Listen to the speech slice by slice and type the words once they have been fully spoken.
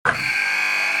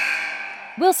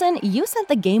Wilson, you sent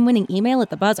the game-winning email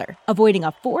at the buzzer, avoiding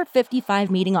a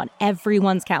 4:55 meeting on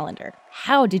everyone's calendar.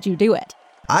 How did you do it?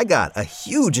 I got a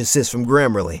huge assist from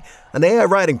Grammarly, an AI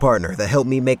writing partner that helped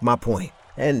me make my point.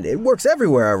 And it works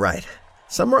everywhere I write.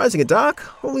 Summarizing a doc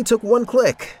only took one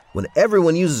click. When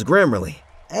everyone uses Grammarly,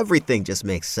 everything just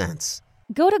makes sense.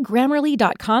 Go to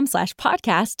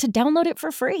Grammarly.com/podcast to download it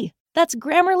for free. That's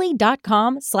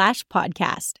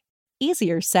Grammarly.com/podcast.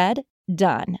 Easier said,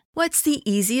 done. What's the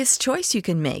easiest choice you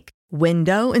can make?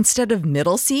 Window instead of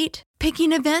middle seat?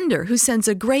 Picking a vendor who sends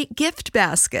a great gift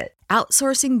basket?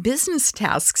 Outsourcing business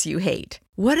tasks you hate?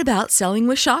 What about selling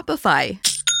with Shopify?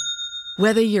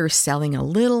 Whether you're selling a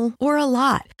little or a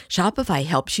lot, Shopify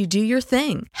helps you do your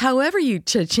thing, however you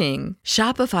cha-ching.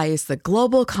 Shopify is the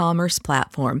global commerce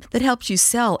platform that helps you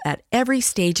sell at every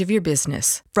stage of your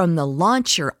business. From the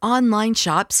launch your online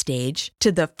shop stage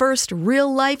to the first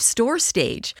real-life store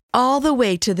stage, all the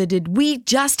way to the did we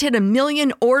just hit a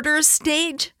million orders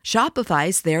stage.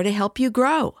 Shopify's there to help you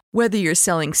grow. Whether you're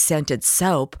selling scented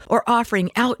soap or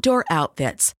offering outdoor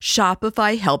outfits,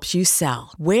 Shopify helps you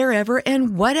sell. Wherever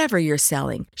and whatever you're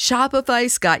selling,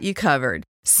 Shopify's got you covered.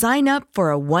 Sign up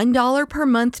for a $1 per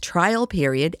month trial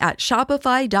period at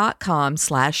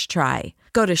shopify.com/try.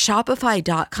 Go to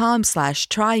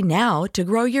shopify.com/try now to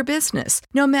grow your business,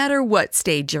 no matter what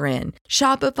stage you're in.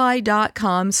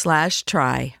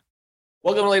 Shopify.com/try.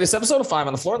 Welcome to the latest episode of Five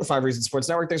on the Floor on the Five Reasons Sports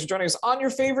Network. Thanks for joining us on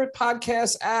your favorite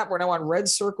podcast app. We're now on Red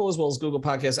Circle as well as Google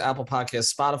Podcasts, Apple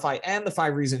Podcasts, Spotify, and the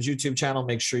Five Reasons YouTube channel.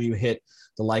 Make sure you hit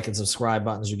the like and subscribe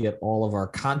buttons. You get all of our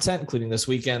content, including this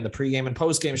weekend, the pregame and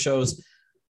postgame shows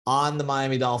on the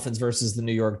Miami Dolphins versus the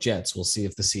New York Jets. We'll see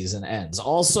if the season ends.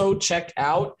 Also, check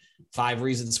out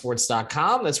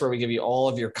fivereasonsports.com. That's where we give you all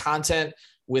of your content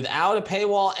without a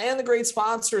paywall and the great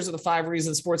sponsors of the Five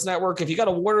Reasons Sports Network. If you got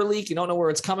a water leak, you don't know where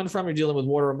it's coming from, you're dealing with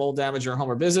water or mold damage in your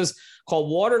home or business, call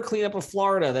Water Cleanup of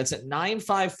Florida. That's at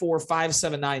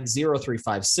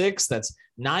 954-579-0356. That's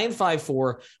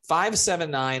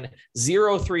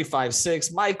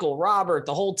 954-579-0356. Michael, Robert,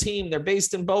 the whole team, they're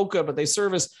based in Boca, but they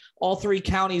service all three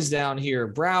counties down here,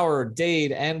 Broward,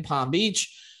 Dade, and Palm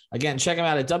Beach. Again, check them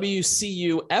out at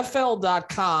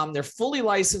WCUFL.com. They're fully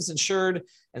licensed, insured,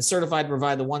 and certified to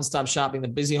provide the one-stop shopping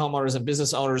that busy homeowners and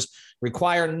business owners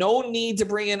require. No need to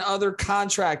bring in other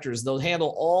contractors. They'll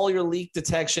handle all your leak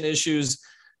detection issues.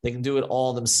 They can do it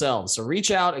all themselves. So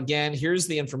reach out. Again, here's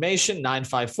the information,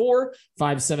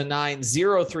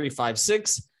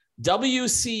 954-579-0356,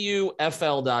 WCUFL.com.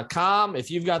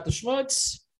 If you've got the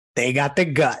schmutz, they got the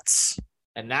guts.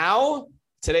 And now,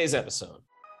 today's episode.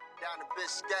 Down to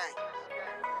Biscayne.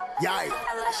 Yeah.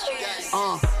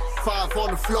 Five on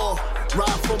the floor,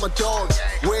 ride for my dogs.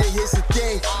 Where here's the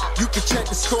thing, you can check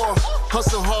the score.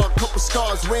 Hustle hard, couple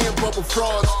scars, wearing bubble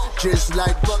frogs. Just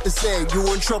like Butler said,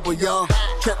 you in trouble, y'all.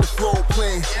 Kept the floor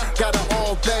playing, got it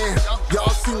all banned.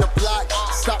 Y'all seen the block,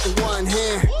 stop with one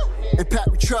hand. And Pat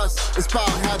we trust, it's power,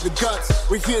 have the guts.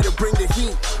 We're here to bring the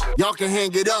heat, y'all can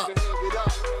hang it up.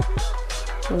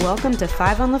 Welcome to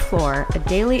Five on the Floor, a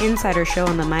daily insider show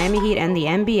on the Miami Heat and the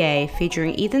NBA,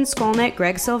 featuring Ethan Skolnick,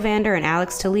 Greg Sylvander, and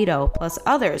Alex Toledo, plus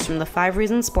others from the Five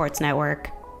Reasons Sports Network.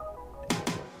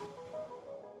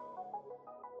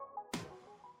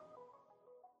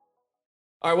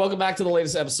 All right, welcome back to the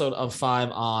latest episode of Five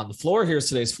on the Floor. Here's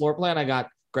today's floor plan. I got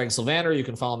Greg Sylvander. You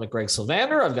can follow him at Greg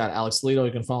Sylvander. I've got Alex Toledo.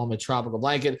 You can follow him at Tropical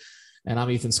Blanket. And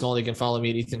I'm Ethan Skolnick. You can follow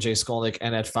me at Ethan J. Skolnick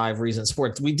and at Five Reasons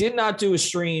Sports. We did not do a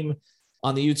stream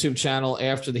on the YouTube channel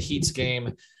after the Heat's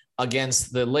game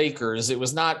against the Lakers. It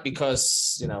was not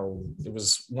because, it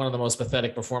was one of the most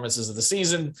pathetic performances of the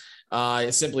season.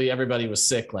 It's simply everybody was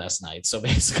sick last night. So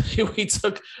basically we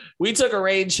took a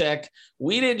rain check.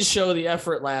 We didn't show the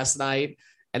effort last night.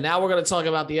 And now we're going to talk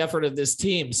about the effort of this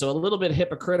team. So a little bit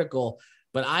hypocritical,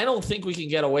 but I don't think we can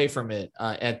get away from it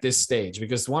at this stage,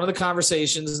 because one of the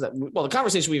conversations the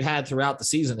conversation we've had throughout the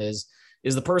season is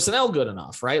the personnel good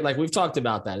enough, right? Like we've talked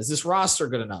about that. Is this roster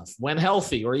good enough when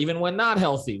healthy or even when not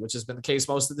healthy, which has been the case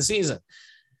most of the season?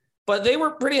 But they were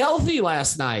pretty healthy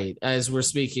last night as we're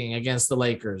speaking against the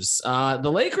Lakers.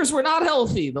 The Lakers were not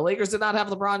healthy. The Lakers did not have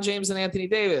LeBron James and Anthony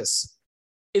Davis.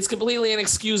 It's completely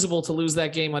inexcusable to lose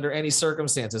that game under any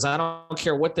circumstances. I don't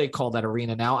care what they call that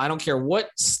arena now. I don't care what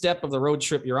step of the road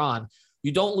trip you're on.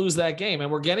 You don't lose that game.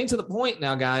 And we're getting to the point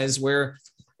now, guys, where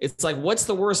it's like, what's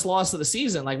the worst loss of the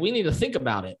season? Like, we need to think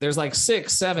about it. There's like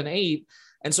 6, 7, 8.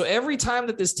 And so every time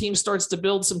that this team starts to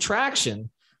build some traction,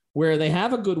 where they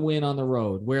have a good win on the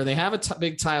road, where they have a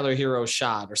big Tyler Hero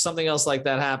shot or something else like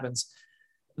that happens,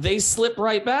 they slip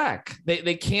right back.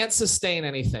 They can't sustain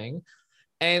anything.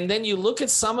 And then you look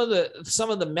at some of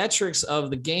the metrics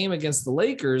of the game against the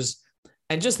Lakers,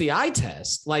 and just the eye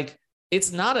test, like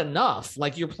it's not enough.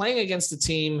 Like you're playing against a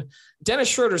team. Dennis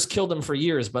Schroeder's killed them for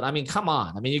years, but I mean, come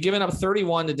on. I mean, you're giving up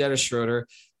 31 to Dennis Schroeder.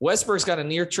 Westbrook's got a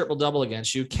near triple-double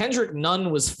against you. Kendrick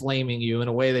Nunn was flaming you in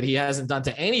a way that he hasn't done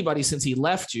to anybody since he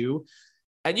left you.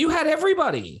 And you had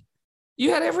everybody. You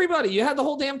had the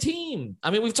whole damn team. I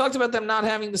mean, we've talked about them not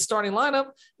having the starting lineup.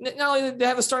 Not only did they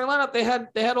have the starting lineup, they had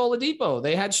Oladipo,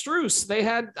 they had Strus, they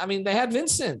had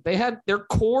Vincent, they had their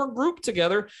core group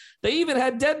together. They even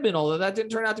had Dedmon, although that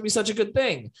didn't turn out to be such a good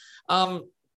thing.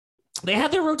 They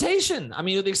had their rotation. I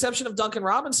mean, with the exception of Duncan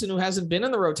Robinson, who hasn't been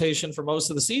in the rotation for most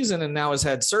of the season and now has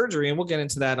had surgery. And we'll get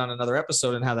into that on another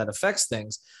episode and how that affects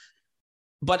things.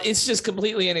 But it's just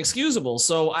completely inexcusable.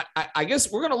 So I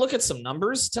guess we're going to look at some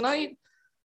numbers tonight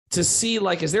to see,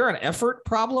 like, is there an effort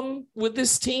problem with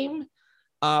this team?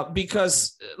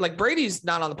 Because like Brady's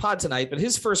not on the pod tonight, but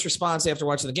his first response after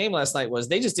watching the game last night was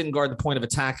they just didn't guard the point of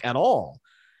attack at all.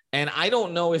 And I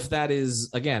don't know if that is,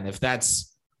 again, if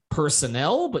that's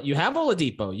personnel, but you have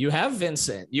Oladipo, you have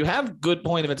Vincent, you have good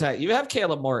point of attack, you have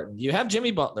Caleb Martin, you have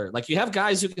Jimmy Butler, like you have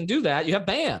guys who can do that. You have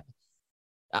Bam.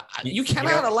 You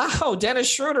cannot allow Dennis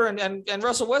Schroeder and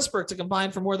Russell Westbrook to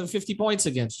combine for more than 50 points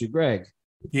against you, Greg.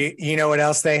 You know what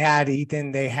else they had,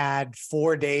 Ethan? They had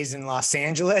 4 days in Los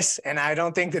Angeles, and I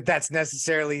don't think that that's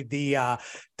necessarily the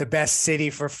best city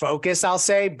for focus, I'll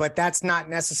say, but that's not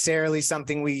necessarily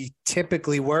something we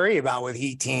typically worry about with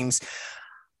Heat teams.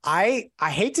 I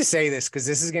hate to say this because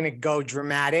this is going to go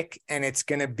dramatic and it's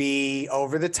going to be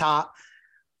over the top,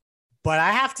 but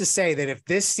I have to say that if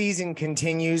this season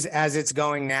continues as it's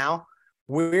going now,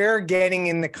 we're getting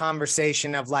in the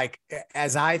conversation of, like,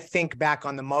 as I think back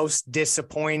on the most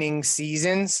disappointing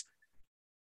seasons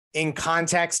in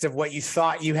context of what you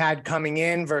thought you had coming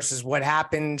in versus what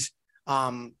happened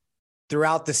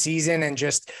throughout the season, and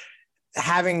just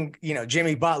having,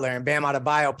 Jimmy Butler and Bam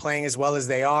Adebayo playing as well as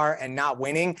they are and not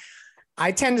winning.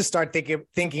 I tend to start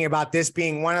thinking about this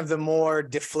being one of the more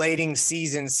deflating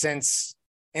seasons since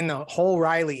in the whole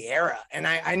Riley era. And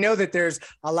I know that there's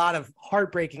a lot of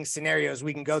heartbreaking scenarios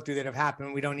we can go through that have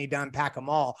happened. We don't need to unpack them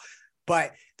all,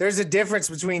 but there's a difference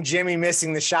between Jimmy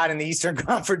missing the shot in the Eastern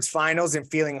Conference Finals and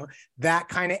feeling that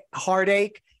kind of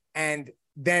heartache, and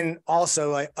then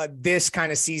also this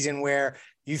kind of season where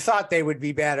you thought they would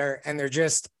be better and they're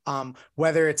just,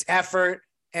 whether it's effort,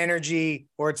 energy,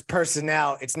 or it's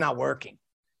personnel, it's not working.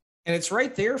 And it's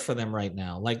right there for them right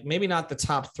now. Like, maybe not the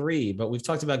top three, but we've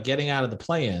talked about getting out of the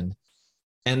play-in,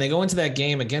 and they go into that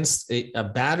game against a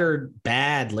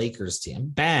bad Lakers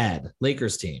team.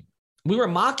 We were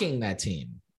mocking that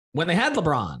team when they had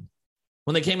LeBron,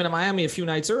 when they came into Miami a few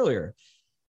nights earlier.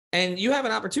 And you have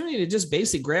an opportunity to just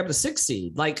basically grab the 6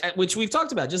 seed, like, which we've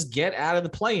talked about, just get out of the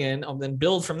play-in and then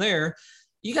build from there.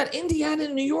 You got Indiana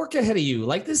and New York ahead of you.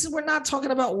 Like, we're not talking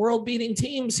about world-beating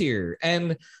teams here.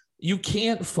 And you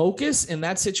can't focus in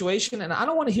that situation. And I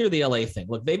don't want to hear the LA thing.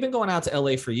 Look, they've been going out to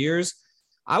LA for years.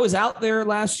 I was out there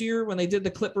last year when they did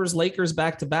the Clippers Lakers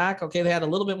back-to-back. Okay, they had a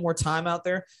little bit more time out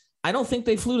there. I don't think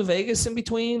they flew to Vegas in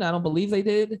between. I don't believe they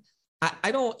did.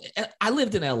 I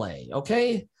lived in LA,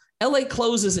 okay? LA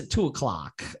closes at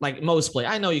 2:00, like most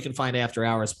places. I know you can find after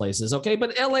hours places, okay?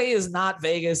 But LA is not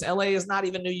Vegas. LA is not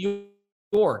even New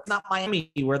York, not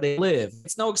Miami where they live.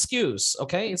 It's no excuse,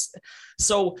 okay? It's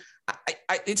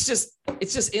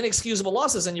just inexcusable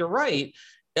losses. And you're right.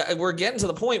 We're getting to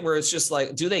the point where it's just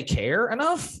like, do they care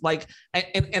enough? Like,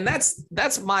 and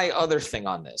that's my other thing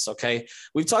on this. Okay.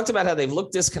 We've talked about how they've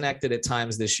looked disconnected at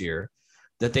times this year,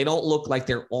 that they don't look like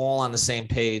they're all on the same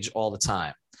page all the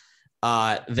time.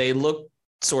 They look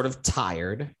sort of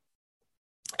tired.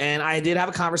 And I did have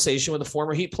a conversation with a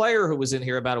former Heat player who was in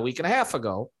here about a week and a half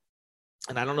ago.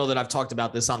 And I don't know that I've talked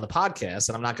about this on the podcast,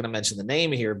 and I'm not going to mention the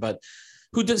name here, but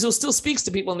who still speaks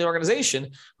to people in the organization,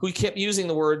 who kept using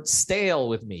the word stale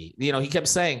with me. He kept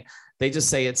saying, they just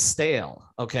say it's stale.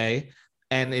 Okay.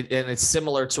 And it's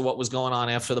similar to what was going on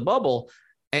after the bubble.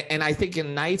 And I think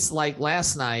in nights like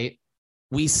last night,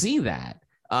 we see that.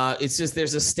 It's just,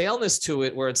 there's a staleness to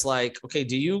it where it's like, okay,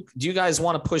 do you guys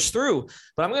want to push through?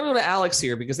 But I'm going to go to Alex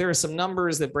here, because there are some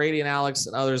numbers that Brady and Alex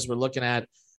and others were looking at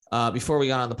before we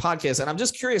got on the podcast. And I'm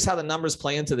just curious how the numbers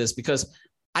play into this, because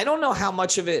I don't know how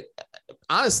much of it,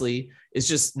 honestly, is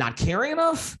just not caring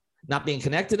enough, not being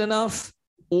connected enough,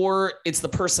 or it's the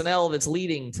personnel that's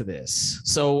leading to this.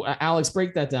 So, Alex,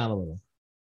 break that down a little.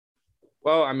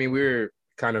 Well, I mean, we were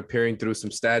kind of peering through some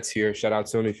stats here. Shout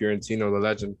out Tony Fiorentino, the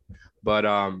legend. But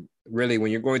really,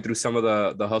 when you're going through some of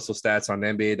the hustle stats on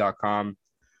NBA.com,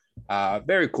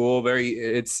 very cool.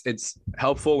 It's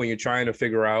helpful when you're trying to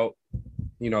figure out,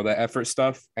 the effort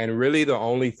stuff. And really the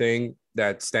only thing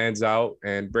that stands out,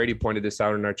 and Brady pointed this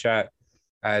out in our chat,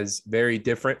 as very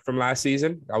different from last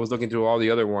season. I was looking through all the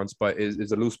other ones, but is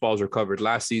the loose balls recovered.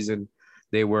 Last season,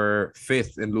 they were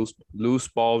 5th in loose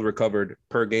balls recovered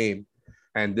per game.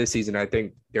 And this season, I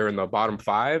think they're in the bottom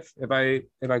 5 if I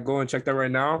go and check that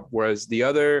right now. Whereas the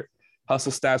other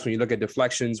hustle stats, when you look at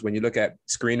deflections, when you look at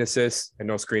screen assists, I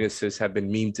know screen assists have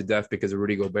been memed to death because of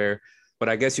Rudy Gobert, but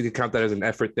I guess you could count that as an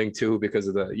effort thing too, because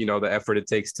of the effort it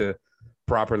takes to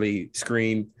properly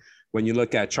screen. When you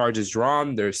look at charges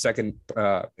drawn, they're second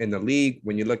in the league.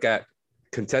 When you look at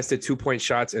contested 2-point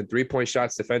shots and 3-point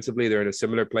shots defensively, they're in a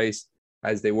similar place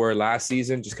as they were last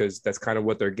season, just because that's kind of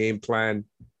what their game plan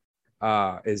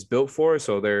is built for.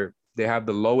 So they have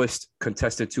the lowest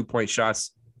contested 2-point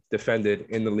shots defended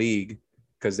in the league,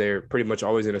 because they're pretty much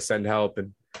always going to send help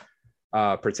and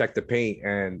protect the paint.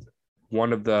 And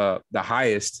one of the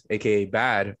highest, aka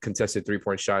bad, contested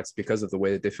 3-point shots because of the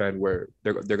way they defend, where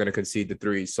they're going to concede the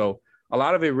threes. So a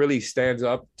lot of it really stands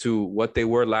up to what they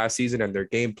were last season and their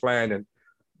game plan. And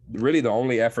really the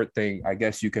only effort thing I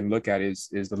guess you can look at is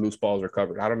the loose balls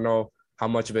recovered. I don't know how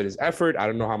much of it is effort. I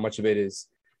don't know how much of it is,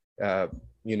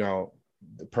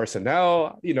 the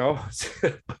personnel,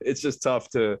 it's just tough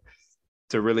to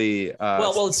really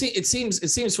it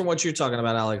seems from what you're talking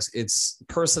about, Alex, it's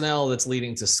personnel that's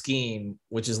leading to scheme,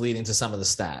 which is leading to some of the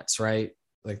stats, right?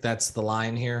 Like that's the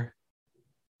line here.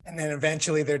 And then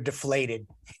eventually they're deflated.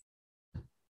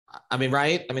 I mean,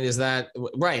 right? I mean, is that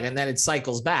right? And then it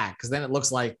cycles back, because then it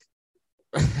looks like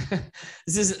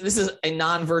this is a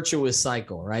non-virtuous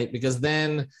cycle, right? Because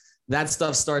then that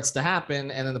stuff starts to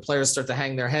happen, and then the players start to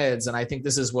hang their heads. And I think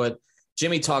this is what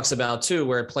Jimmy talks about too,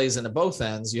 where it plays into both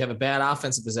ends. You have a bad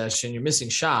offensive possession, you're missing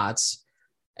shots,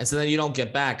 and so then you don't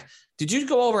get back. Did you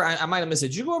go over, I might have missed it,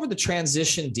 did you go over the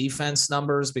transition defense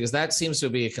numbers? Because that seems to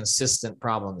be a consistent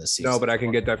problem this season. No, but I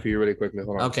can get that for you really quickly.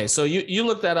 Hold on. Okay, so you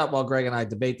look that up while Greg and I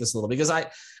debate this a little, because I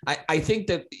think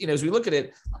that, as we look at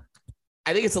it,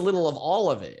 I think it's a little of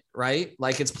all of it, right?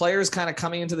 Like it's players kind of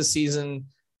coming into the season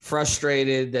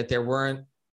frustrated that there weren't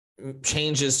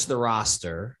changes to the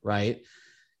roster, right?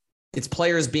 It's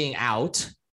players being out,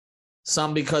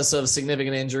 some because of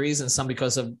significant injuries and some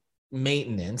because of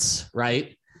maintenance,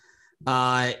 right?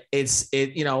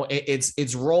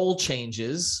 It's role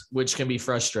changes, which can be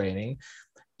frustrating.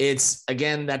 It's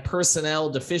again that personnel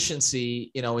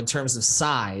deficiency, in terms of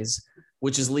size,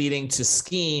 which is leading to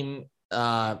scheme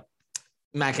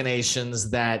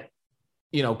machinations that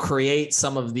create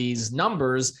some of these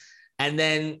numbers. And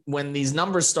then when these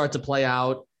numbers start to play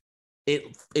out,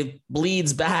 it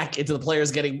bleeds back into the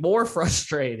players getting more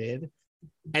frustrated,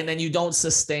 and then you don't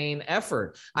sustain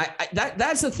effort.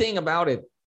 That's the thing about it.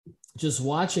 Just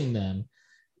watching them,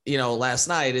 last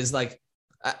night is like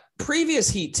previous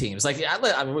Heat teams. Like,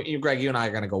 Greg, you and I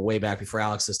are going to go way back before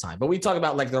Alex's time, but we talk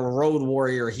about like the Road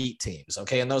Warrior Heat teams,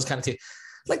 okay, and those kind of teams.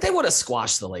 Like they would have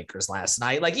squashed the Lakers last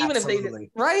night. Like even Absolutely.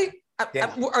 If they, right?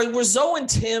 Yeah. Were Zoe and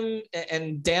Tim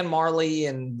and Dan Marley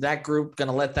and that group going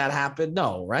to let that happen?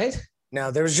 No, right?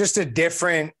 No, there was just a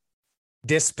different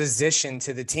disposition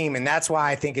to the team. And that's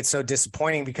why I think it's so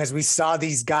disappointing, because we saw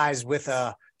these guys with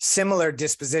a similar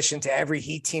disposition to every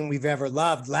Heat team we've ever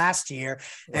loved last year.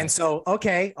 Right. And so,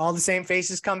 okay, all the same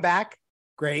faces come back.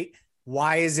 Great.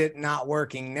 Why is it not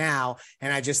working now?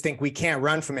 And I just think we can't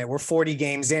run from it. We're 40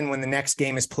 games in when the next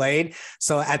game is played.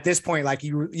 So at this point, like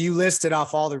you listed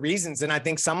off all the reasons, and I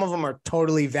think some of them are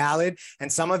totally valid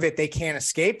and some of it they can't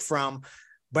escape from.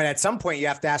 But at some point you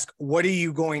have to ask, what are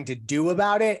you going to do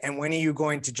about it? And when are you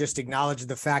going to just acknowledge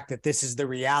the fact that this is the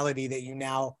reality that you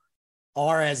now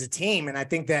are as a team? And I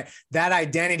think that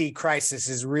identity crisis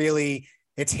is really,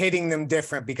 it's hitting them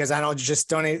different, because I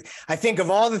think of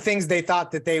all the things they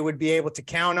thought that they would be able to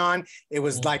count on, it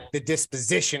was like the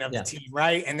disposition of the team,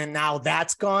 right? And then now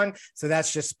that's gone. So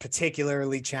that's just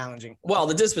particularly challenging. Well,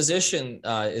 the disposition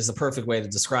is the perfect way to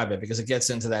describe it, because it gets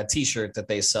into that t-shirt that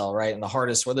they sell, right? And the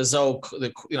hardest, where the Zoe,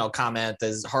 comment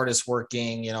is hardest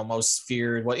working, most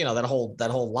feared, that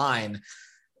whole line.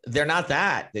 They're not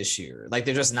that this year. Like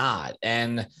they're just not.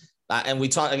 And we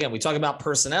talk about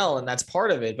personnel, and that's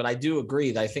part of it. But I do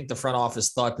agree that I think the front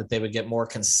office thought that they would get more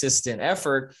consistent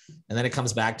effort. And then it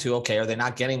comes back to, okay, are they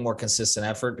not getting more consistent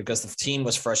effort because the team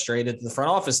was frustrated? The front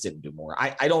office didn't do more.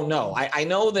 I don't know. I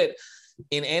know that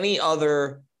in any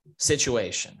other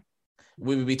situation,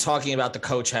 we would be talking about the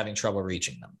coach having trouble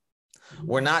reaching them.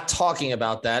 We're not talking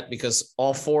about that because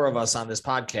all four of us on this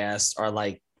podcast are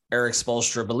like Erik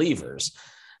Spoelstra believers.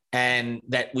 And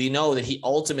that we know that he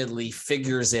ultimately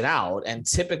figures it out and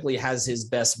typically has his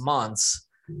best months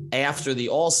after the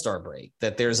All-Star break,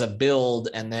 that there's a build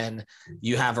and then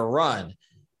you have a run.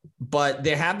 But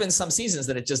there have been some seasons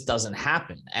that it just doesn't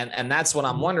happen. And that's what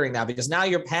I'm wondering now, because now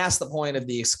you're past the point of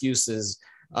the excuses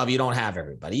of you don't have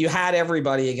everybody. You had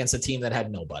everybody against a team that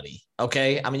had nobody.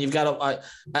 Okay. I mean, you've got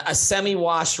a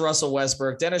semi-washed Russell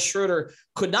Westbrook. Dennis Schroeder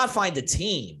could not find a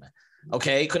team.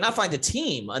 Okay. Could not find a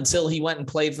team until he went and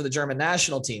played for the German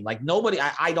national team. Like nobody,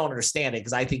 I don't understand it,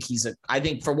 because I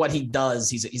think for what he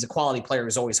does, he's a quality player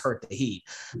who's always hurt the Heat.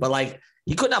 But like,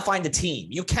 he could not find a team.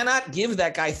 You cannot give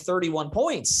that guy 31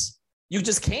 points. You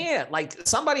just can't. Like,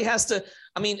 somebody has to.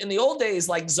 I mean, in the old days,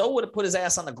 like, Zoe would have put his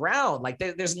ass on the ground. Like,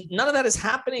 there's none of that is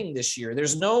happening this year.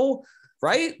 There's no,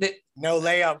 right? No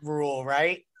layup rule,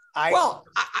 right? I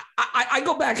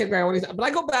go back and but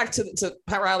I go back to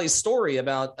Pat Riley's story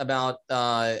about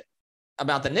the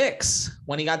Knicks,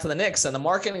 when he got to the Knicks and the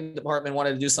marketing department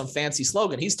wanted to do some fancy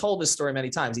slogan. He's told this story many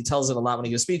times. He tells it a lot when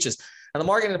he gives speeches. And the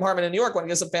marketing department in New York wanted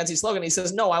to give some fancy slogan. He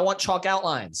says, "No, I want chalk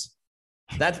outlines.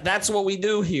 That's what we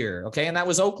do here." Okay. And that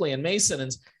was Oakley and Mason.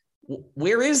 And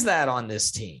where is that on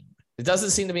this team? It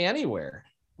doesn't seem to be anywhere.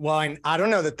 Well, and I don't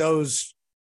know that those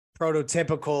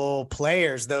prototypical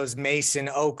players, those Mason,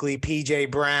 Oakley,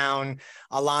 PJ Brown,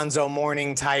 Alonzo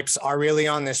Mourning types, are really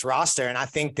on this roster. And I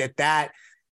think that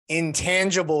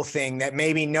intangible thing that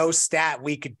maybe no stat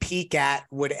we could peek at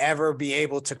would ever be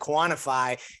able to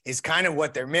quantify is kind of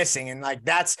what they're missing. And like,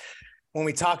 that's when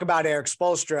we talk about Erik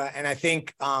Spoelstra. And I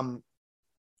think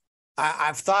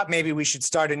I've thought maybe we should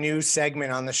start a new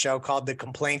segment on the show called the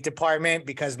Complaint Department,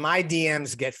 because my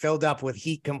DMs get filled up with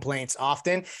Heat complaints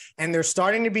often. And they're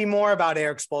starting to be more about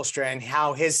Erik Spoelstra and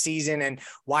how his season, and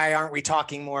why aren't we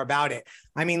talking more about it?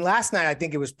 I mean, last night, I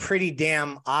think it was pretty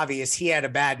damn obvious he had a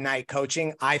bad night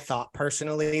coaching. I thought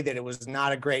personally that it was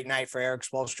not a great night for Erik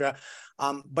Spoelstra.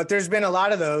 But there's been a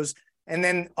lot of those. And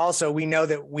then also we know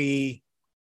that we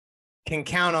can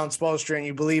count on Spoelstra and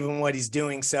you believe in what he's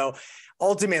doing. So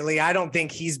ultimately, I don't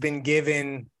think he's been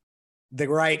given the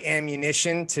right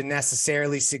ammunition to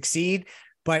necessarily succeed.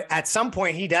 But at some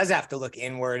point, he does have to look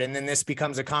inward. And then this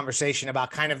becomes a conversation about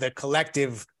kind of the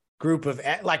collective group of,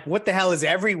 like, what the hell is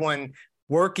everyone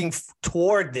working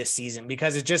toward this season?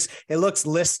 Because it looks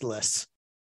listless.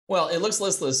 Well, it looks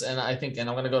listless. And I think, and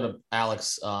I'm going to go to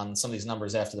Alex on some of these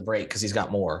numbers after the break, because he's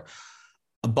got more.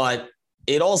 But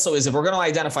it also is, if we're going to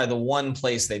identify the one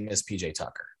place they miss PJ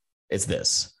Tucker, it's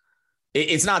this.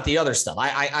 It's not the other stuff.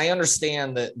 I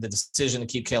understand the decision to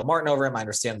keep Caleb Martin over him. I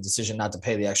understand the decision not to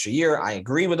pay the extra year. I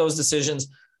agree with those decisions.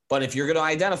 But if you're going to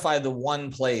identify the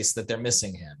one place that they're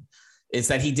missing him, it's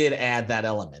that he did add that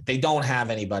element. They don't have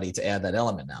anybody to add that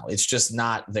element now. It's just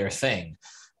not their thing.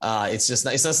 It's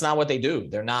just not what they do.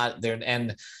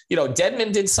 And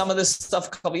Dedmon did some of this stuff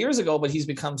a couple years ago, but he's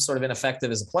become sort of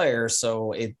ineffective as a player. So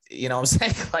what I'm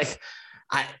saying, like,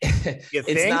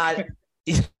 it's not.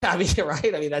 Yeah, I mean, you're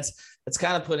right. I mean, that's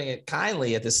kind of putting it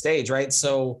kindly at this stage, right?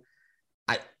 So,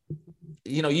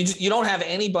 you don't have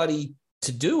anybody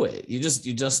to do it. You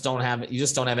just don't have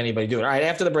anybody to do it. All right.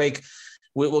 After the break,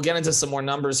 we'll get into some more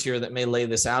numbers here that may lay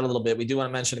this out a little bit. We do want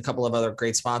to mention a couple of other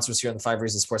great sponsors here on the 5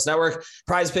 Reasons Sports Network.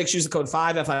 Prize Picks, use the code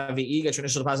 5 FIVE. Get your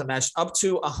initial deposit matched up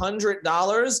to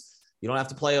 $100. You don't have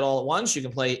to play it all at once. You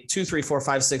can play 2, 3, 4,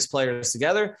 5, 6 players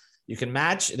together. You can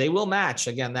match. They will match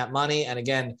again that money. And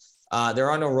again,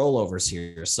 there are no rollovers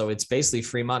here. So it's basically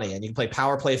free money. And you can play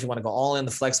power play if you want to go all in,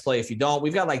 the flex play if you don't.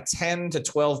 We've got like 10 to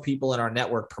 12 people in our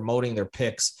network promoting their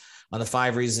picks on the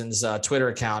 5 Reasons Twitter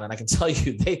account. And I can tell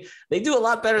you, they do a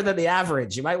lot better than the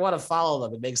average. You might want to follow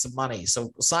them and make some money.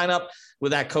 So sign up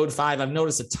with that code 5. I've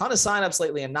noticed a ton of signups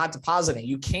lately and not depositing.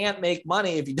 You can't make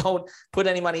money if you don't put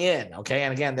any money in. Okay.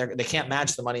 And again, they can't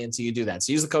match the money until you do that.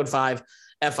 So use the code 5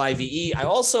 FIVE. I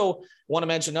also want to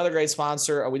mention another great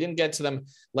sponsor. We didn't get to them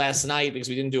last night because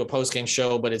we didn't do a post-game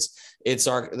show, but it's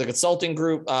the consulting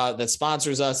group that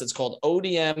sponsors us. It's called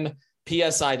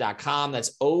ODMPSI.com.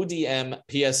 That's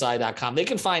ODMPSI.com. They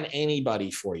can find anybody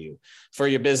for you, for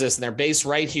your business. And they're based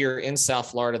right here in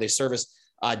South Florida. They service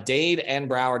Dade and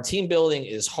Broward. Team building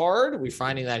is hard. We're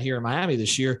finding that here in Miami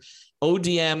this year.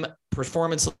 ODM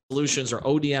Performance Solutions, or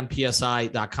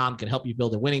ODMPSI.com, can help you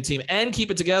build a winning team and keep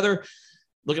it together.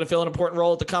 Looking to fill an important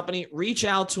role at the company? Reach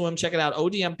out to him. Check it out,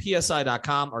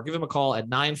 ODMPSI.com, or give him a call at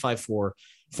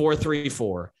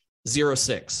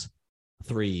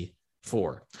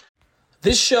 954-434-0634.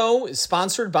 This show is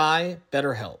sponsored by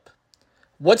BetterHelp.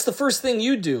 What's the first thing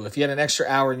you do if you had an extra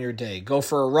hour in your day? Go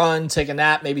for a run, take a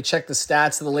nap, maybe check the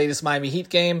stats of the latest Miami Heat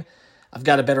game? I've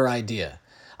got a better idea.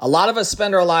 A lot of us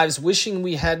spend our lives wishing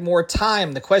we had more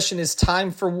time. The question is, time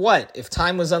for what? If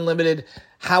time was unlimited,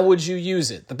 how would you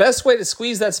use it? The best way to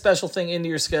squeeze that special thing into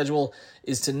your schedule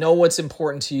is to know what's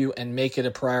important to you and make it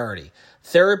a priority.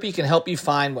 Therapy can help you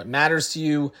find what matters to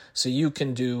you so you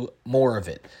can do more of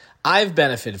it. I've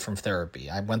benefited from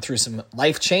therapy. I went through some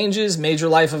life changes, major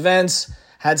life events,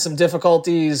 had some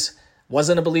difficulties,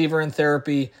 wasn't a believer in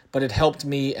therapy, but it helped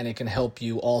me and it can help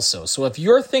you also. So if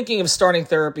you're thinking of starting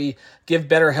therapy, give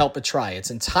BetterHelp a try.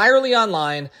 It's entirely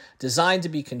online, designed to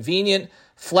be convenient,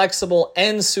 flexible,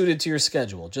 and suited to your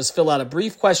schedule. Just fill out a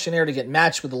brief questionnaire to get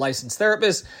matched with a licensed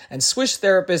therapist and switch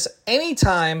therapists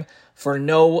anytime for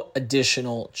no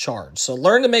additional charge. So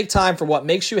learn to make time for what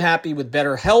makes you happy with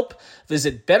BetterHelp.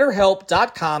 Visit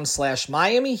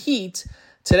betterhelp.com/Miami Heat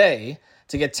today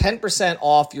to get 10%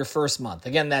 off your first month.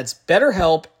 Again, that's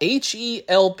BetterHelp,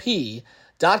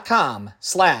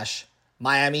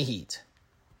 HELP.com/Miami Heat.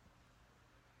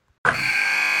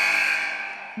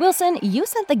 Wilson, you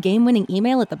sent the game-winning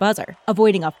email at the buzzer,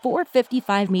 avoiding a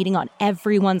 4:55 meeting on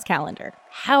everyone's calendar.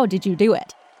 How did you do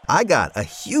it? I got a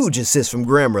huge assist from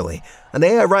Grammarly, an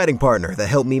AI writing partner that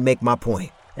helped me make my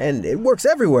point. And it works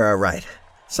everywhere I write.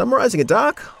 Summarizing a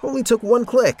doc only took one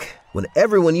click. When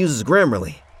everyone uses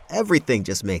Grammarly, everything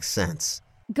just makes sense.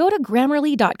 Go to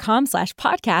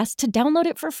Grammarly.com/podcast to download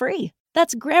it for free.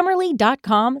 That's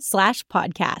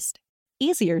Grammarly.com/podcast.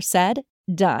 Easier said,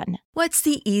 done. What's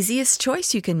the easiest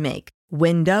choice you can make?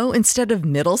 Window instead of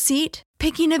middle seat?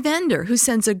 Picking a vendor who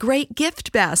sends a great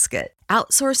gift basket?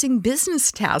 Outsourcing business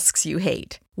tasks you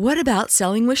hate? What about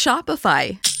selling with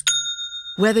Shopify?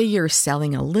 Whether you're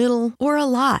selling a little or a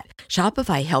lot,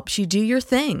 Shopify helps you do your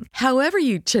thing, however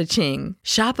you cha-ching.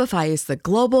 Shopify is the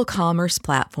global commerce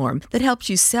platform that helps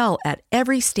you sell at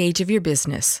every stage of your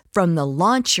business. From the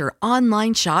launch your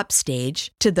online shop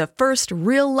stage to the first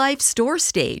real-life store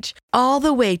stage, all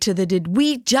the way to the did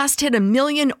we just hit 1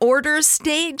 million orders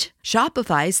stage.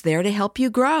 Shopify's there to help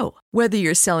you grow. Whether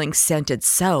you're selling scented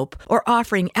soap or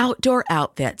offering outdoor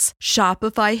outfits,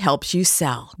 Shopify helps you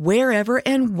sell. Wherever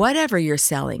and whatever you're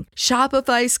selling,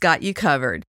 Shopify's got you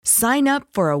covered. Sign up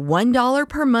for a $1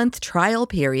 per month trial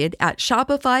period at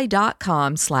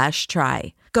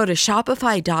shopify.com/try. Go to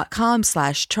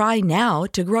shopify.com/try now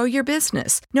to grow your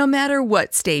business, no matter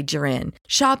what stage you're in.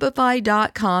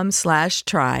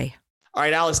 Shopify.com/try. All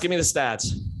right, Alex, give me the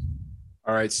stats.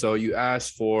 All right, so you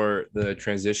asked for the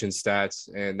transition stats,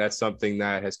 and that's something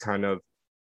that has kind of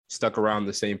stuck around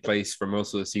the same place for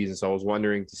most of the season. So I was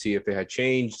wondering to see if it had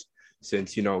changed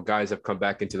since, guys have come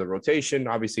back into the rotation.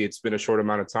 Obviously, it's been a short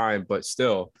amount of time, but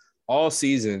still, all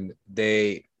season,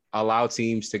 they allow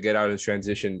teams to get out of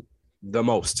transition the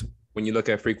most when you look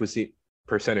at frequency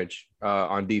percentage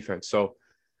on defense. So,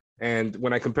 and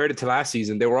when I compared it to last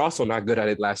season, they were also not good at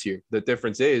it last year. The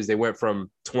difference is they went from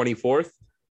 24th,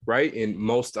 right, in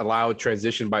most allowed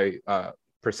transition by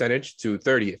percentage to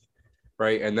 30th,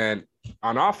 right? And then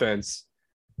on offense,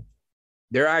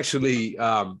 they're actually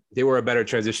they were a better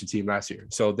transition team last year.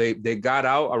 So they got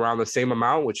out around the same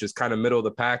amount, which is kind of middle of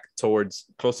the pack towards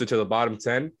closer to the bottom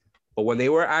 10. But when they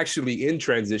were actually in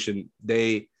transition,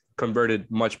 they converted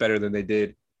much better than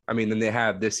they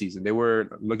have this season. They were,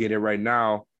 looking at it right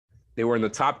now, they were in the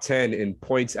top 10 in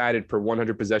points added per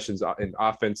 100 possessions in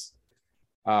offense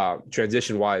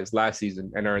transition-wise last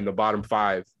season, and are in the bottom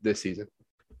 5 this season.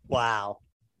 Wow.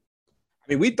 I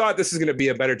mean, we thought this is going to be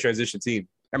a better transition team.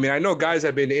 I mean, I know guys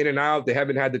have been in and out. They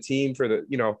haven't had the team for the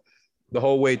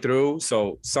whole way through.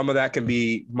 So some of that can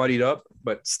be muddied up,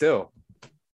 but still.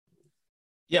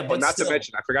 Yeah, but not to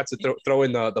mention, I forgot to throw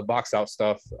in the box out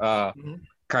stuff.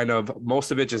 Kind of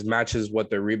most of it just matches what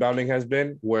their rebounding has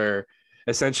been, where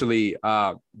essentially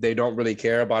they don't really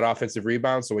care about offensive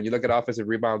rebounds. So when you look at offensive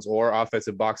rebounds or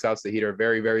offensive box outs, the Heat are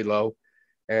very, very low.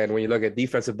 And when you look at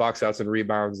defensive box outs and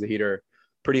rebounds, the Heat are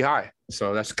pretty high.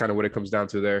 So that's kind of what it comes down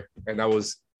to there. And that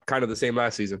was kind of the same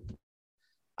last season.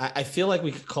 I feel like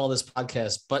we could call this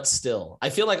podcast But Still. I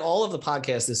feel like all of the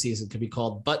podcasts this season could be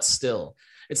called But Still.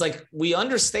 It's like we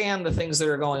understand the things that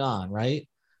are going on, right?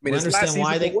 I mean, we understand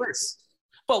why they worse.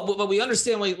 But we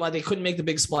understand why they couldn't make the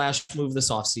big splash move this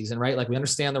offseason, right? Like we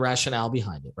understand the rationale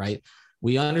behind it, right?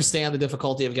 We understand the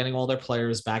difficulty of getting all their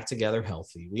players back together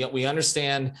healthy. We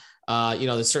understand,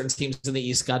 that certain teams in the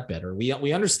East got better.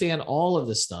 We understand all of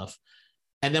this stuff.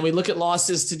 And then we look at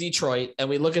losses to Detroit, and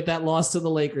we look at that loss to the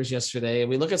Lakers yesterday, and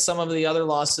we look at some of the other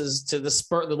losses to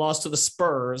the loss to the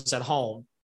Spurs at home.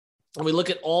 And we look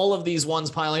at all of these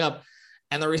ones piling up,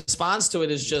 and the response to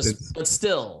it is just, but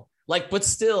still,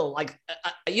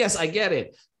 yes, I get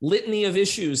it. Litany of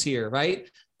issues here, right?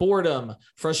 Boredom,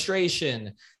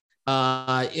 frustration,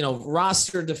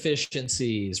 roster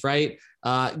deficiencies, right?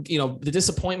 The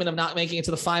disappointment of not making it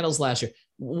to the finals last year,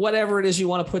 whatever it is you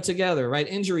want to put together, right?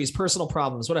 Injuries, personal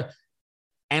problems, whatever.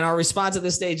 And our response at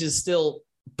this stage is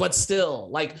but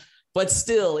still,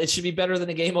 it should be better than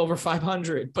a game over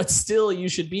 500, but still you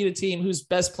should beat a team whose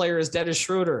best player is Dennis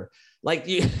Schroeder. That's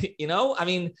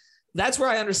where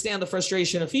I understand the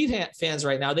frustration of Heat fans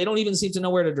right now. They don't even seem to know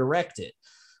where to direct it,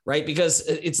 right? Because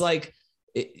it's like,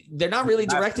 they're not really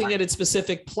directing it at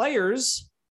specific players,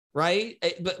 right?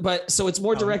 But so it's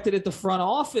more directed at the front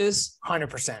office.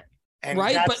 100%. And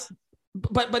right.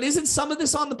 But isn't some of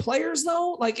this on the players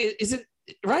though? Like, is it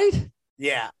right?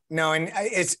 Yeah, no. And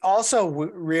it's also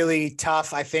really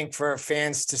tough, I think, for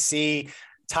fans to see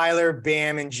Tyler,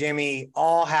 Bam, and Jimmy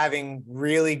all having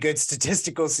really good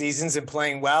statistical seasons and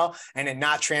playing well, and it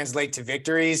not translate to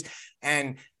victories.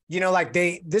 And,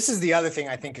 this is the other thing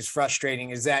I think is frustrating,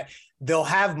 is that they'll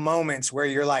have moments where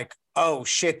you're like, oh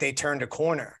shit, they turned a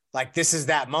corner. Like, this is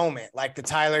that moment, like the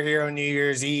Tyler Hero New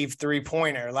Year's Eve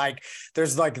 3-pointer. Like,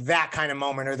 there's like that kind of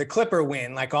moment, or the Clipper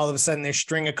win. Like, all of a sudden they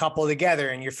string a couple together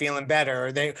and you're feeling better.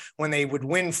 Or when they would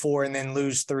win 4 and then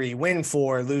lose 3, win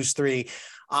 4, lose 3.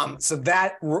 So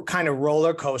that kind of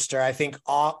roller coaster, I think,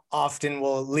 often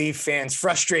will leave fans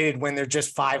frustrated when they're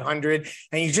just 500,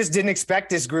 and you just didn't expect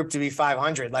this group to be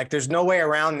 500. Like, there's no way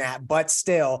around that. But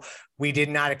still, we did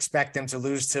not expect them to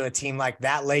lose to a team like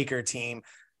that Laker team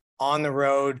on the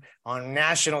road on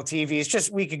national TV. It's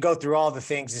just, we could go through all the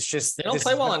things. It's just, they don't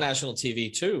play well on national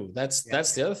TV too. That's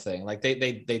the other thing. Like,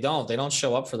 they don't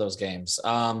show up for those games.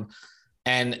 And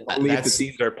only if the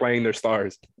teams are playing their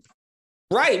stars.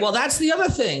 Right. Well, that's the other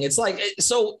thing. It's like,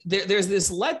 so there's this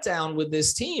letdown with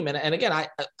this team. And again,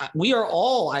 we are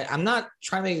all, I'm not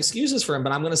trying to make excuses for him,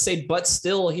 but I'm going to say, but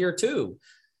still here too.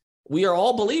 We are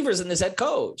all believers in this head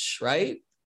coach, right?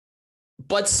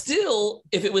 But still,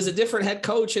 if it was a different head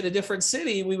coach in a different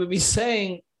city, we would be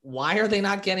saying, why are they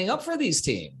not getting up for these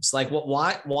teams? Like,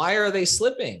 why are they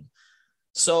slipping?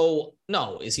 So,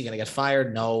 no, is he going to get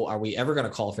fired? No. Are we ever going to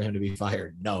call for him to be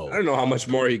fired? No. I don't know how much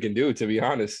more he can do, to be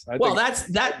honest.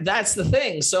 That's the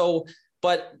thing. So,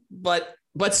 but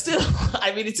still,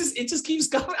 I mean, it just keeps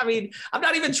going. I mean, I'm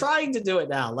not even trying to do it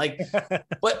now. Like,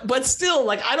 but still,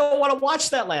 like, I don't want to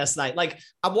watch that last night. Like,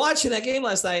 I'm watching that game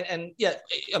last night, and yeah,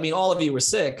 I mean, all of you were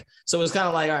sick. So it was kind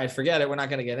of like, all right, forget it. We're not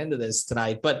going to get into this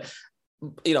tonight. But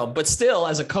still,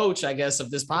 as a coach, I guess, of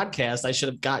this podcast, I should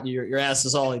have gotten your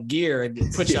asses all in gear and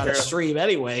put you on a stream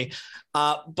anyway.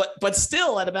 But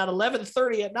still, at about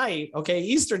 11:30 at night, okay,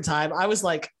 Eastern time, I was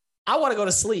like, I want to go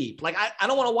to sleep. Like, I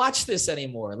don't want to watch this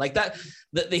anymore. Like that,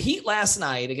 the Heat last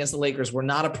night against the Lakers were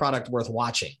not a product worth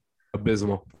watching.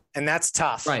 Abysmal. And that's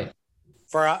tough. Right.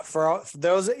 For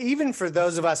those, even for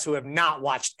those of us who have not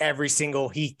watched every single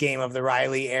Heat game of the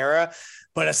Riley era,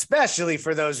 but especially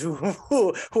for those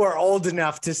who are old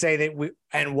enough to say that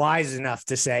and wise enough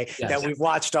to say that we've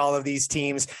watched all of these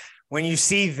teams, when you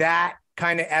see that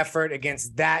kind of effort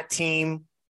against that team,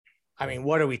 I mean,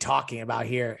 what are we talking about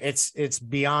here? It's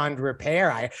beyond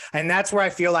repair. And that's where I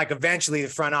feel like eventually the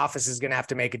front office is going to have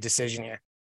to make a decision here.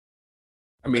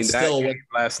 I mean,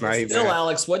 last night, still, man.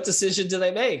 Alex, what decision do they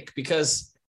make?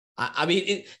 Because I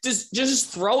mean,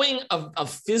 just throwing a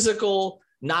physical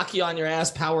knock you on your ass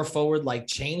power forward, like,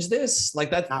 change this, like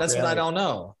that's really what I don't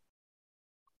know.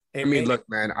 I mean, look,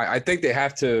 man, I think they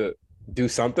have to do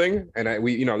something, and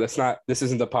this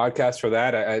isn't the podcast for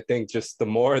that. I think just the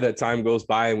more that time goes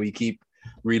by and we keep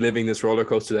reliving this roller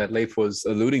coaster that Leif was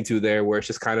alluding to there, where it's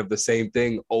just kind of the same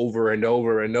thing over and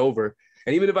over and over.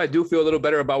 And even if I do feel a little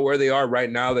better about where they are right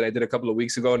now than I did a couple of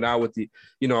weeks ago, now with the,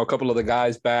 a couple of the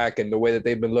guys back and the way that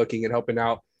they've been looking and helping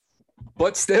out,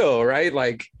 but still, right?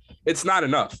 Like, it's not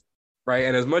enough, right?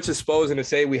 And as much as Spo's going to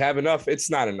say we have enough,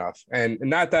 it's not enough. And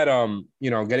not that,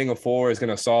 getting a 4 is going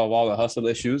to solve all the hustle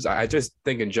issues. I just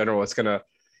think in general,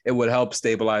 it would help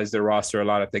stabilize their roster a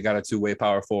lot if they got a 2-way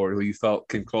power forward who you felt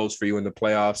can close for you in the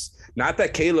playoffs. Not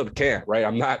that Caleb can't, right?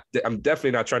 I'm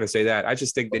definitely not trying to say that. I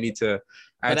just think they need to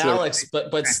add to Alex,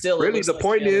 but still, really the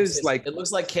point is, like, it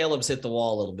looks like Caleb's hit the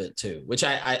wall a little bit too, which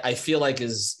I feel like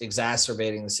is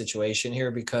exacerbating the situation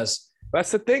here, because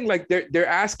that's the thing. Like, they're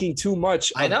asking too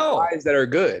much of guys that are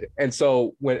good. And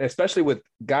so especially with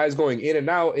guys going in and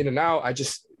out, I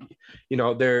just,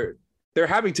 they're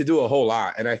having to do a whole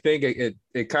lot. And I think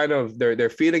it kind of, they're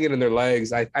feeling it in their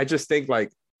legs. I just think,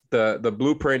 like, the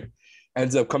blueprint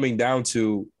ends up coming down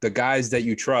to the guys that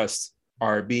you trust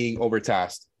are being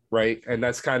overtasked. Right. And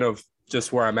that's kind of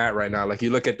just where I'm at right now. Like, you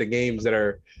look at the games that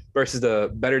are versus the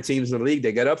better teams in the league,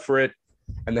 they get up for it.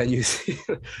 And then you see,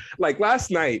 like,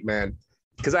 last night, man,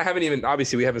 because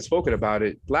obviously we haven't spoken about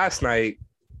it. Last night,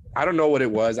 I don't know what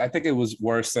it was. I think it was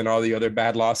worse than all the other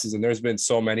bad losses, and there's been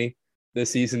so many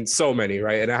this season, so many,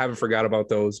 right? And I haven't forgot about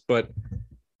those,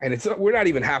 we're not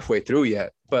even halfway through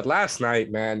yet. But last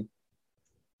night, man,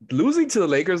 losing to the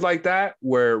Lakers like that,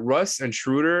 where Russ and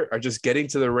Schroeder are just getting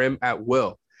to the rim at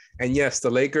will. And yes, the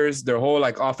Lakers, their whole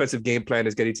like offensive game plan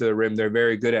is getting to the rim. They're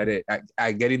very good at it,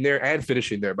 at getting there and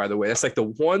finishing there, by the way. That's like the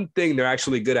one thing they're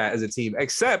actually good at as a team,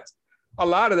 except a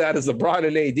lot of that is LeBron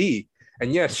and AD.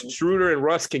 And yes, Schroeder and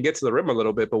Russ can get to the rim a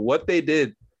little bit, but what they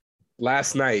did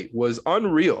last night was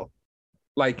unreal.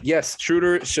 Like, yes,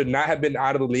 Schroeder should not have been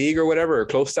out of the league or whatever, or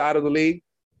close to out of the league,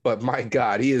 but my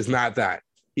God, he is not that.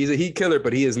 He's a heat killer,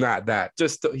 but he is not that.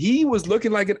 He was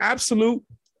looking like an absolute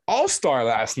all-star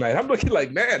last night. I'm looking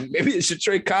like, man, maybe they should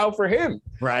trade Kyle for him.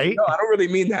 Right? No, I don't really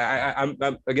mean that. I'm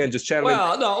again just channeling.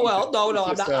 I'm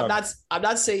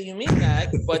not saying you mean that,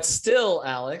 but still,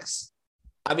 Alex,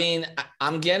 I mean,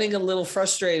 I'm getting a little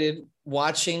frustrated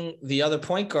watching the other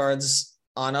point guards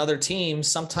on other teams,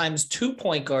 sometimes 2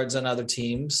 point guards on other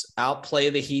teams, outplay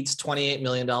the Heat's $28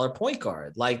 million point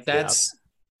guard. Like that's. Yeah.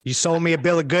 You sold me a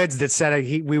bill of goods that said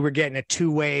we were getting a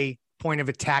 2-way point of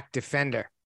attack defender,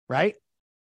 right?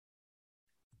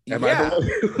 Yeah.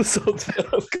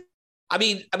 I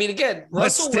mean, again,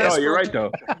 Russell Westbrook. Oh, you're right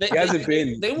though. He hasn't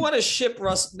been. They want to ship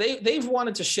Russ. They've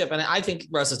wanted to ship, and I think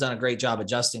Russ has done a great job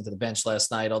adjusting to the bench last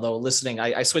night. Although listening,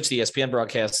 I switched to ESPN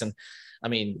broadcasts, and I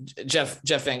mean, Jeff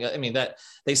Van. I mean that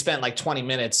they spent like 20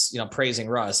 minutes, praising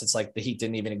Russ. It's like the Heat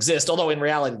didn't even exist. Although in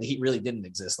reality, the Heat really didn't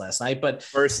exist last night. But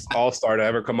first All-Star to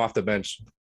ever come off the bench.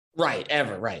 Right,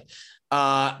 ever, right.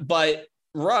 But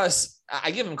Russ,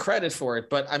 I give him credit for it,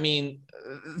 but I mean,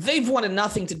 they've wanted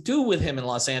nothing to do with him in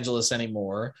Los Angeles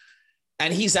anymore,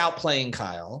 and he's outplaying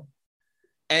Kyle.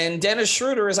 And Dennis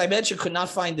Schroeder, as I mentioned, could not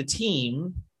find the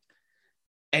team,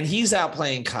 and he's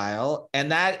outplaying Kyle.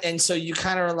 And so you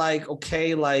kind of are like,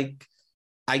 okay, like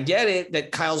I get it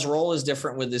that Kyle's role is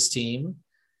different with this team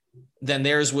than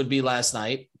theirs would be last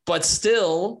night, but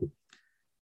still,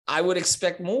 I would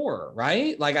expect more,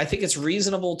 right? Like, I think it's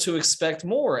reasonable to expect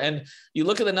more. And you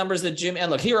look at the numbers that Jimmy,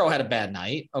 and look, Hero had a bad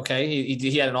night. Okay.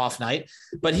 He had an off night,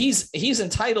 but he's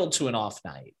entitled to an off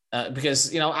night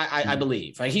because, I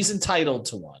believe he's entitled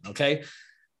to one. Okay.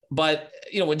 But,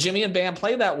 when Jimmy and Bam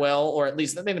play that well, or at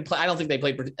least they didn't play, I don't think they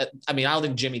played. I don't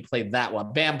think Jimmy played that well.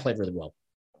 Bam played really well,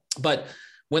 but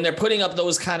when they're putting up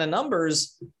those kind of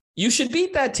numbers, you should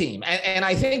beat that team. And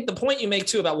I think the point you make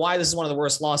too about why this is one of the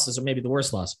worst losses, or maybe the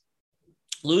worst loss,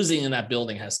 losing in that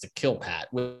building has to kill Pat.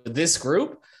 With this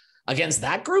group against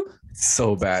that group,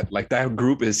 so bad. Like that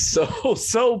group is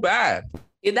so bad.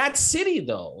 In that city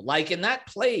though, like in that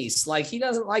place, like he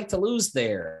doesn't like to lose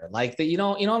there. Like you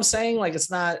know what I'm saying? Like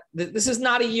this is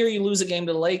not a year you lose a game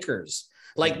to the Lakers.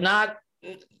 Like not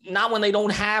when they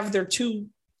don't have their 2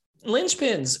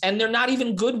 linchpins, and they're not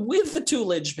even good with the 2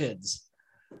 linchpins.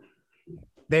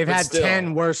 They've had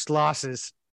 10 worse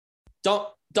losses. Don't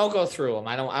go through them.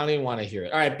 I don't even want to hear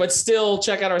it. All right, but still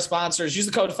check out our sponsors. Use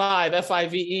the code 5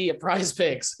 FIVE at Prize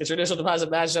Picks. Get your initial deposit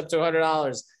matched up to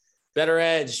 $100. Better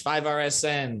Edge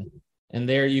 5RSN, and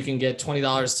there you can get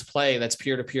 $20 to play. That's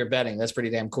peer-to-peer betting. That's pretty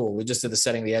damn cool. We just did the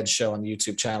Setting the Edge show on the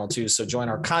YouTube channel too. So join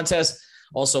our contest.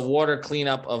 Also, Water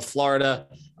Cleanup of Florida.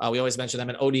 We always mention them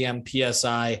at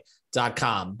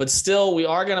ODMPSI.com. But still, we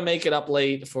are going to make it up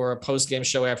late for a post-game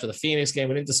show after the Phoenix game.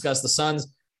 We didn't discuss the Suns.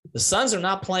 The Suns are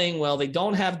not playing well. They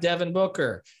don't have Devin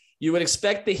Booker. You would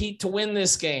expect the Heat to win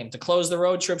this game, to close the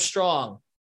road trip strong,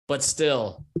 but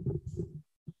still.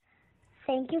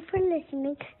 Thank you for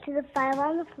listening to the 5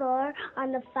 on the Floor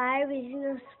on the 5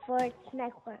 Regional Sports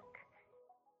Network.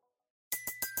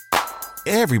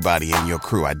 Everybody in your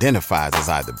crew identifies as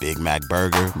either Big Mac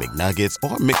Burger, McNuggets,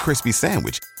 or McCrispy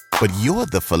Sandwich. But you're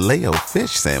the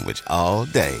Filet-O-Fish Sandwich all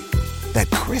day.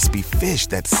 That crispy fish,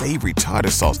 that savory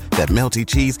tartar sauce, that melty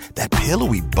cheese, that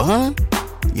pillowy bun.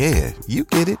 Yeah, you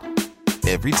get it.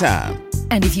 Every time.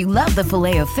 And if you love the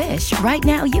Filet-O-Fish, right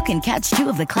now you can catch 2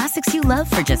 of the classics you love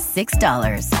for just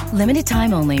 $6. Limited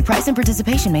time only. Price and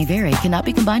participation may vary. Cannot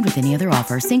be combined with any other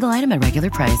offer. Single item at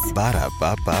regular price.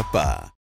 Ba-da-ba-ba-ba.